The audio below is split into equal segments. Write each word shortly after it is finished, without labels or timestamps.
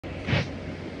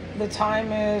The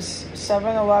time is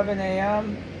 7:11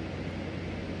 a.m.,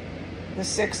 the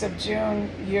 6th of June,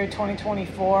 year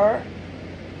 2024.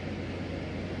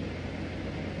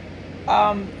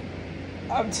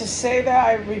 To say that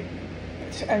I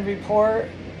report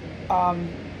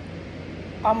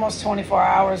almost 24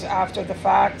 hours after the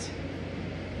fact,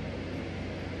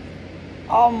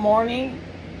 all morning,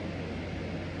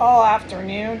 all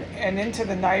afternoon, and into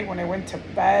the night when I went to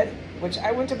bed, which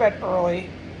I went to bed early,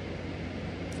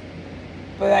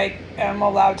 but I am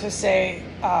allowed to say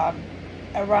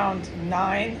around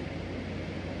 9.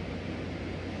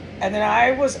 And then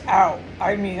I was out.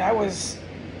 I was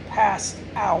passed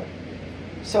out.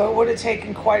 So it would have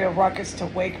taken quite a ruckus to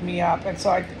wake me up. And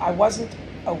so I wasn't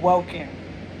awoken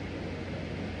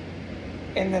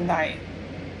in the night,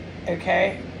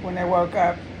 okay? When I woke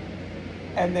up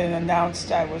and then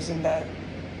announced I was in the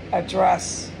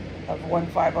address of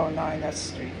 1509 S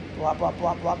Street, blah, blah,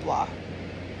 blah, blah, blah.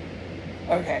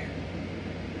 Okay.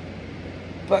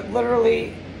 But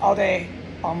literally all day,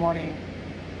 all morning,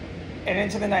 and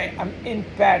into the night, I'm in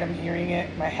bed, I'm hearing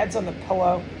it. My head's on the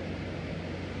pillow.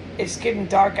 It's getting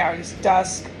dark out. It's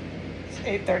dusk. It's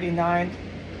 8:39.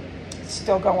 It's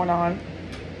still going on.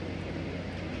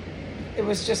 It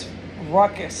was just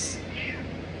ruckus.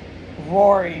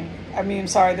 Roaring.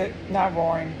 Not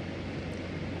roaring.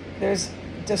 There's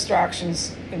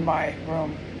distractions in my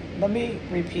room. Let me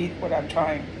repeat what I'm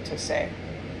trying to say.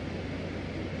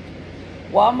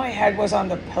 While my head was on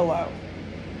the pillow,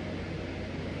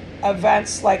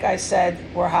 events, like I said,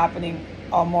 were happening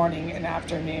all morning and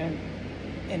afternoon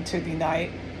into the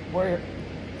night, were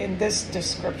in this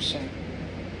description: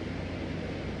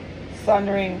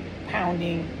 thundering,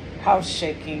 pounding, house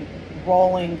shaking,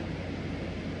 rolling,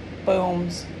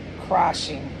 booms,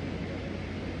 crashing.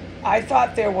 I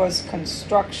thought there was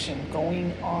construction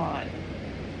going on.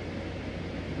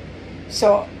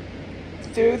 So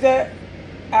through the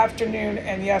afternoon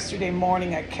and yesterday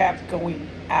morning, I kept going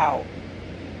out.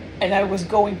 And I was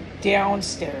going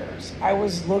downstairs. I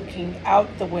was looking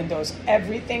out the windows,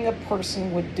 everything a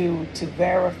person would do to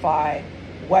verify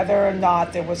whether or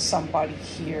not there was somebody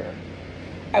here.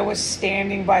 I was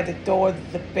standing by the door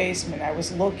of the basement. I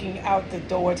was looking out the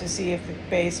door to see if the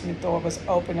basement door was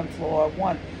open on floor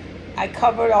 1. I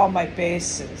covered all my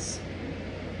bases.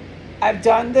 I've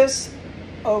done this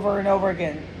over and over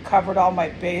again, covered all my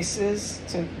bases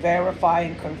to verify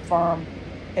and confirm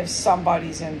if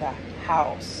somebody's in the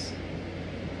house.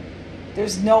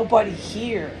 There's nobody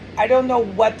here. I don't know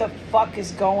what the fuck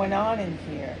is going on in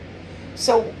here.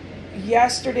 So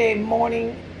yesterday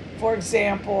morning, for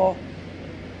example,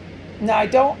 now I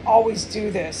don't always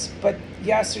do this, but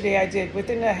yesterday I did.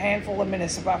 Within a handful of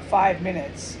minutes, about 5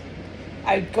 minutes,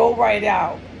 I'd go right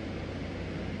out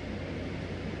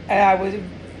and I would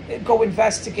go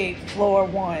investigate floor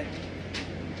 1.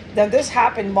 Now this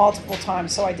happened multiple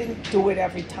times, so I didn't do it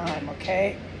every time,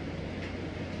 okay?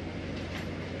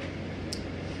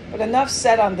 But enough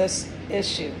said on this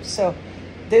issue. So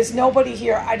there's nobody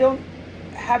here. I don't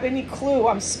have any clue.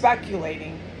 I'm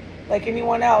speculating, like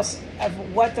anyone else, of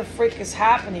what the frick is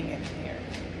happening in here.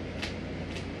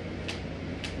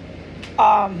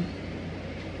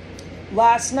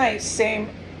 Last night, same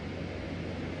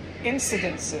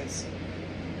incidences.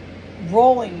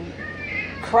 Rolling,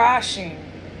 crashing,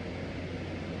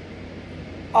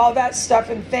 all that stuff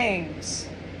and things.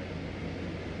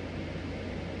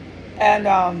 And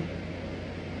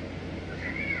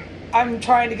I'm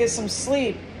trying to get some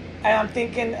sleep. And I'm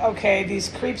thinking, okay, these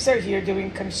creeps are here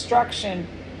doing construction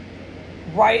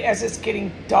right as it's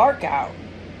getting dark out.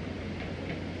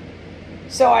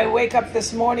 So I wake up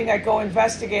this morning, I go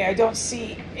investigate. I don't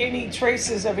see any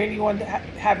traces of anyone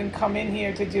having come in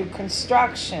here to do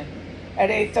construction at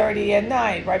 8:30 at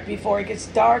night, right before it gets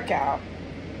dark out.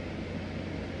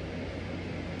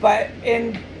 But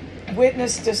in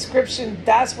witness description,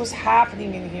 that's what's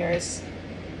happening in here. It's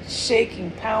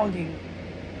shaking, pounding,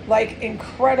 like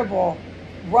incredible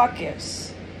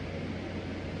ruckus.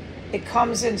 It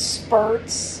comes in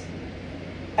spurts,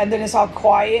 and then it's all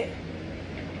quiet,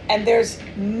 and there's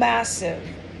massive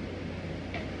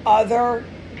other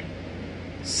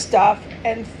stuff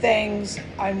and things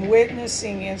I'm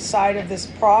witnessing inside of this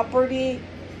property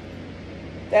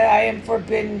that I am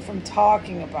forbidden from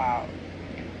talking about.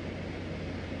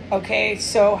 Okay,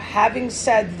 so having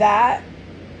said that,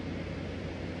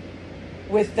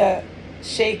 with the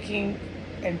shaking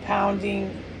and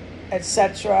pounding,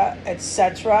 etc.,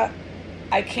 etc.,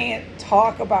 I can't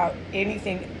talk about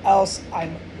anything else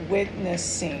I'm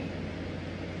witnessing.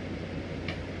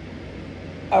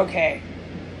 Okay.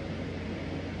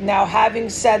 Now, having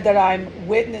said that I'm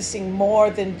witnessing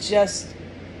more than just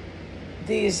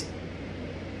these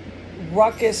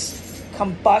ruckus,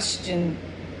 combustion,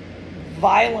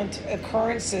 violent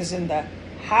occurrences in the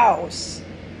house.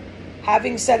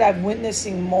 Having said I'm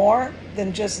witnessing more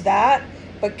than just that,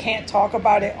 but can't talk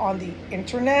about it on the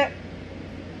internet,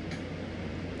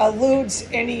 eludes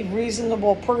any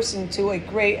reasonable person to a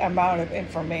great amount of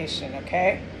information,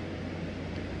 okay?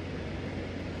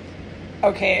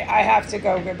 Okay, I have to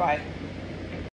go. Goodbye.